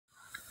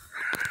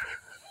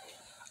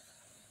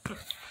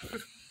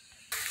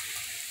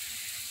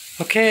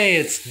Okay,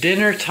 it's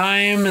dinner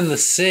time in the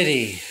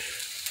city.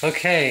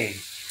 Okay,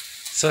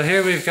 so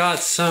here we've got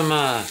some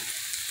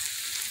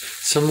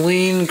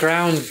lean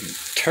ground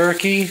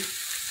turkey.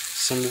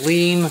 Some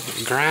lean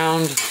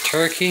ground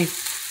turkey.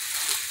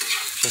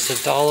 Just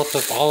a dollop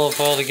of olive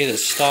oil to get it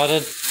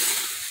started.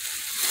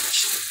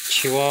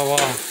 Chihuahua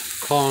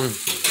con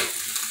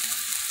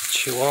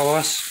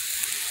chihuahuas.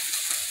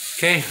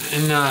 Okay,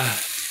 and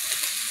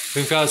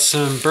we've got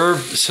some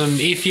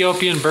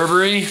Ethiopian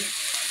Burberry.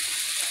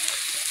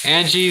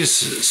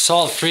 Angie's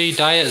salt-free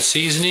diet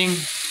seasoning.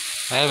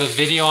 I have a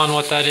video on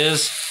what that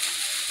is.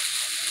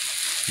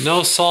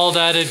 No salt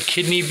added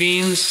kidney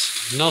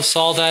beans. No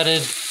salt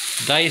added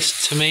diced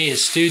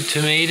stewed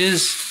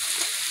tomatoes.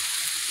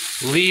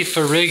 Leaf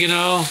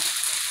oregano,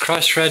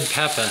 crushed red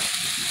pepper.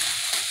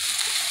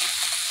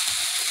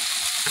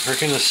 We're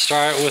gonna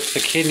start with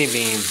the kidney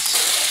beans.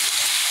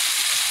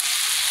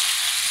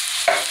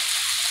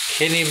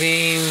 Kidney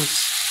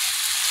beans.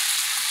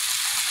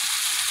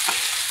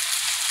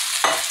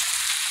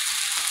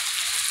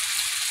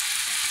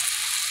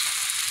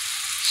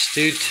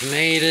 Stewed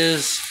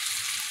tomatoes.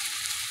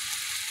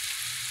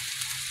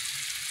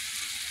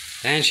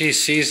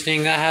 Angie's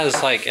seasoning, that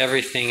has like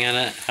everything in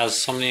it.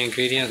 Has so many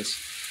ingredients.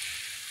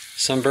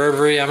 Some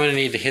Burberry, I'm gonna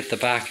need to hit the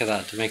back of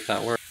that to make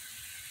that work.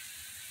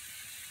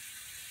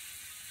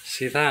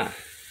 See that?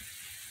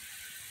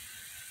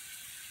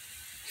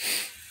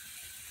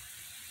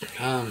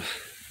 A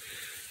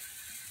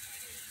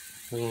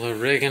little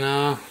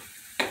oregano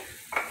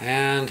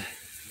and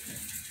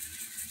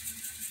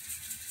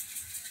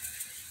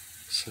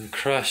some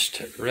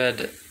crushed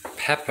red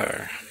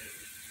pepper.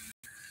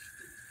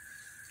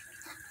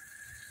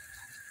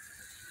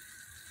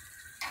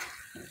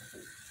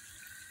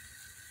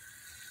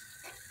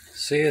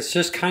 See, it's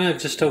just kind of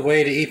just a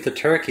way to eat the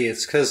turkey.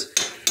 It's because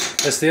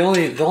it's the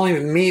only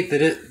meat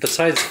that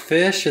besides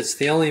fish, it's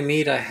the only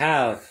meat I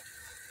have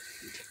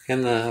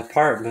in the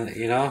apartment,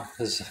 you know.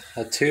 There's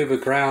a tube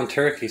of ground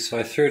turkey, so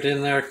I threw it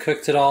in there,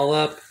 cooked it all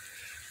up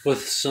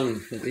with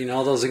some, you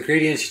know, those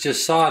ingredients you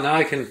just saw. Now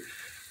I can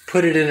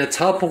put it in a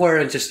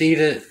Tupperware and just eat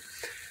it.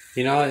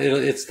 You know,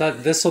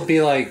 this will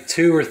be like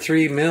 2 or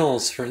 3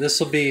 meals this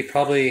will be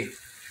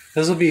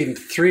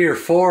 3 or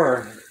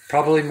 4,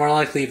 probably more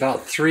likely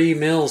about 3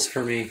 meals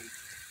for me,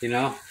 you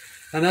know.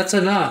 And that's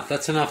enough.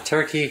 That's enough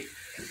turkey.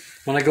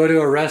 When I go to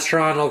a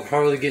restaurant, I'll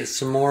probably get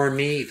some more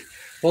meat.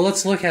 Well,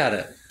 let's look at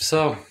it.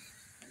 So,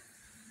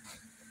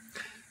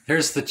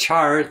 here's the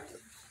chart.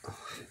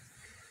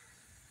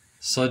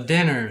 So,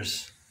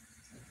 dinners.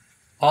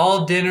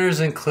 All dinners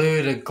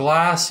include a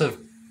glass of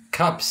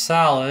cup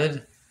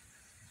salad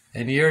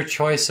and your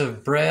choice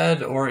of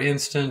bread or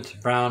instant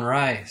brown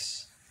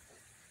rice.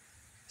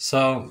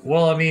 So,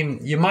 well, I mean,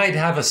 you might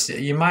have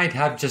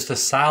just a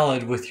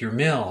salad with your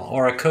meal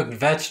or a cooked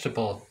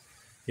vegetable,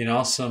 you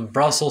know, some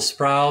Brussels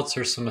sprouts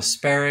or some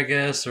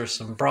asparagus or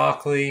some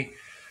broccoli,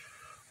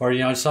 or, you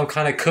know, some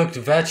kind of cooked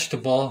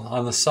vegetable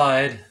on the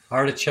side,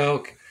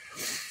 artichoke.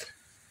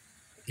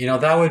 You know,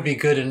 that would be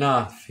good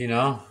enough, you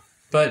know.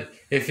 But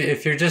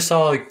if you're just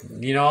all,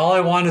 you know, all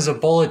I want is a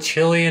bowl of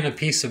chili and a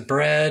piece of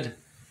bread,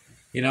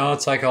 you know,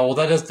 it's like, oh, well,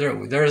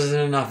 there isn't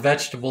enough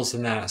vegetables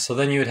in that. So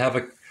then you would have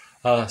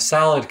a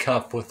salad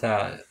cup with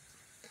that.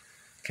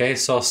 Okay,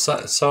 so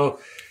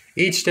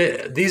each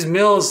day, these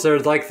meals, they're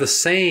like the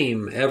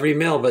same every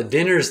meal, but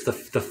dinner's the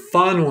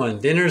fun one.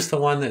 Dinner's the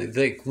one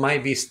that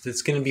might be,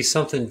 it's going to be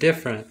something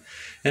different.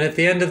 And at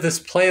the end of this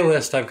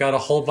playlist, I've got a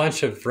whole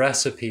bunch of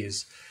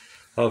recipes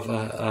of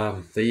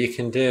that you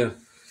can do.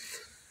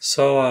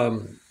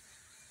 So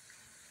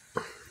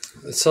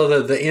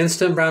the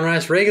instant brown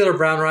rice, regular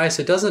brown rice,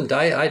 it doesn't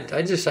I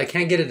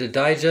can't get it to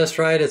digest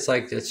right.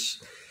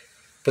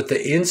 But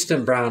the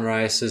instant brown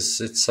rice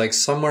it's like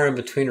somewhere in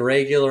between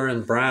regular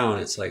and brown.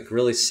 It's like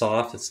really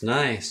soft. It's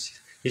nice.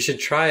 You should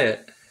try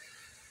it.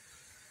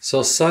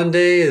 So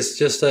Sunday is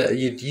just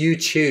you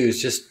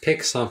choose, just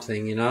pick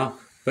something, you know.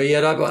 But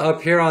yet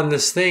up here on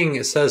this thing,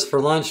 it says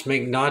for lunch,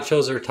 make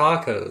nachos or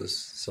tacos.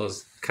 So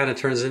it kind of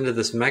turns into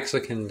this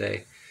Mexican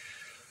day.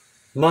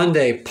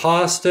 Monday,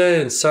 pasta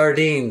and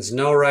sardines,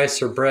 no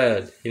rice or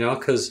bread, you know,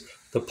 because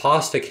the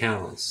pasta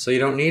counts. So you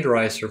don't need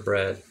rice or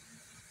bread.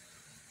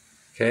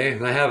 Okay,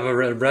 and I have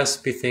a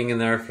recipe thing in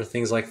there for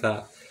things like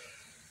that.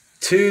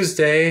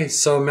 Tuesday,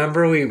 so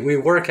remember we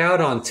work out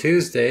on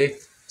Tuesday,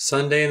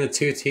 Sunday and the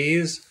 2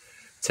 T's.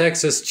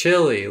 Texas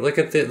chili. Look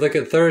at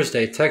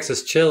Thursday,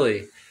 Texas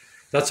chili.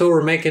 That's what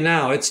we're making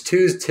now. It's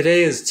Tuesday.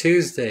 Today is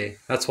Tuesday.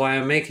 That's why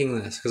I'm making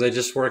this, because I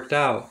just worked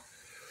out.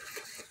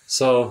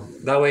 So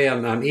that way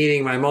I'm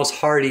eating my most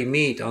hearty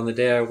meat on the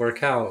day I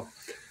work out.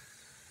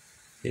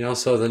 You know,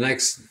 so the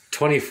next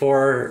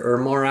 24 or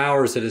more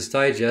hours that it's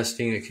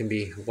digesting, it can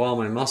be while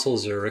my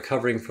muscles are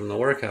recovering from the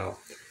workout.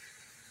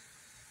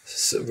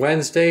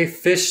 Wednesday,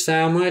 fish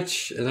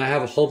sandwich, and I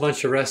have a whole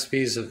bunch of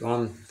recipes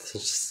on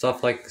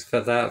stuff like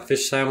that.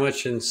 Fish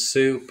sandwich and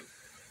soup,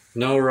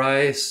 no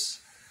rice,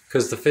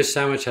 because the fish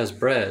sandwich has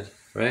bread,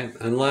 right?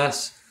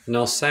 Unless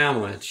no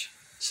sandwich.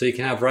 So you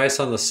can have rice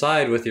on the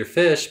side with your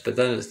fish, but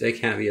then they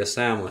can't be a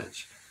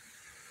sandwich.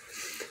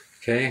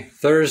 Okay,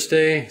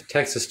 Thursday,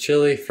 Texas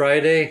chili.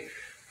 Friday,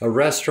 a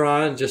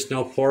restaurant, just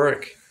no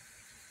pork.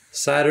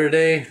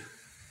 Saturday,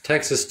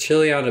 Texas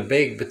chili on a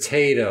baked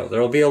potato.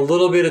 There will be a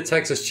little bit of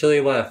Texas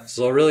chili left.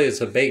 So really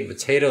it's a baked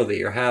potato that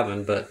you're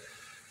having, but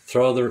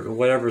throw the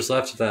whatever's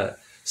left of that.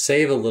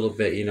 Save a little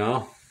bit, you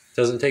know.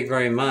 Doesn't take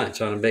very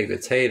much on a baked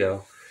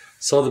potato.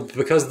 So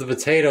because of the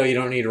potato, you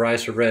don't need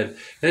rice or bread.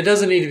 And it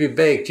doesn't need to be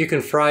baked. You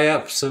can fry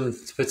up some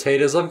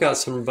potatoes. I've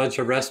got a bunch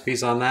of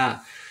recipes on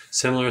that.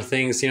 Similar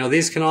things. You know,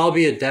 these can all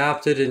be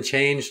adapted and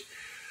changed.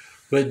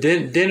 But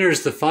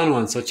dinner's the fun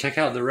one. So check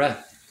out the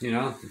rest, you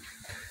know.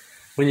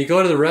 When you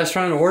go to the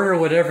restaurant, order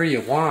whatever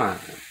you want,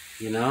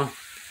 you know.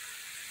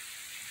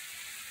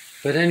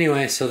 But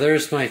anyway, so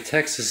there's my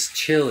Texas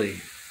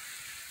chili.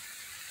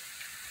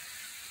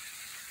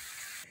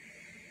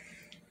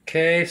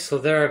 Okay, so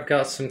there I've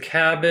got some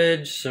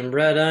cabbage, some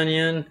red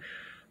onion,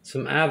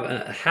 some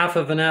half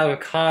of an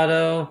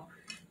avocado,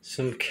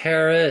 some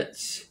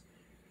carrots,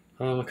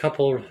 a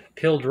couple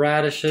peeled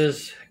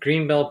radishes,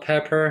 green bell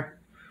pepper,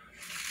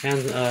 and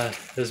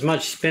as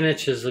much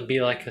spinach as would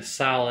be like a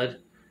salad.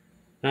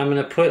 And I'm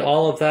going to put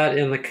all of that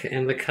in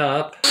the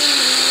cup.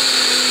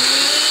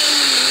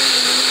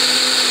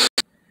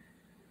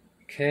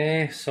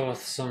 Okay, so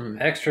with some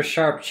extra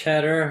sharp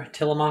cheddar,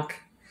 Tillamook.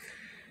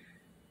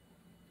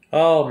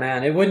 Oh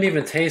man, it wouldn't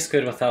even taste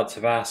good without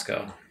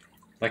Tabasco.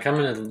 Like, I'm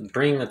going to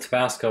bring the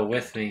Tabasco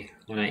with me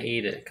when I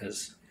eat it,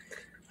 because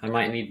I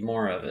might need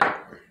more of it.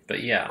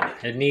 But yeah,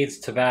 it needs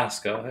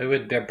Tabasco. It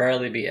would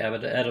barely be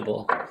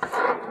edible.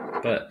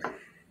 But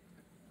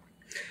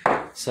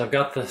so I've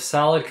got the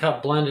salad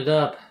cup blended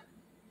up.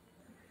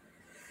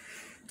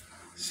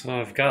 So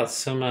I've got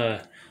some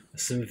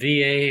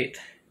V8.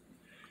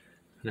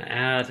 I'm going to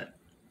add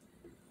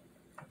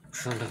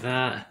some of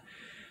that.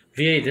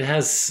 V8, it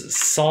has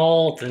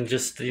salt and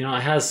just, you know,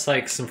 it has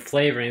like some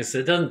flavorings.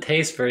 It doesn't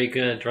taste very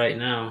good right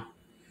now.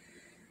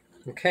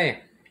 Okay,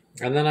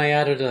 and then I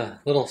added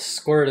a little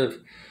squirt of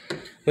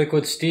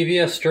liquid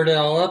stevia, stirred it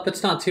all up.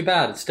 It's not too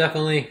bad. It's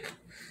definitely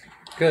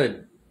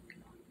good.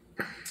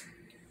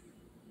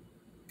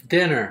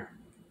 Dinner.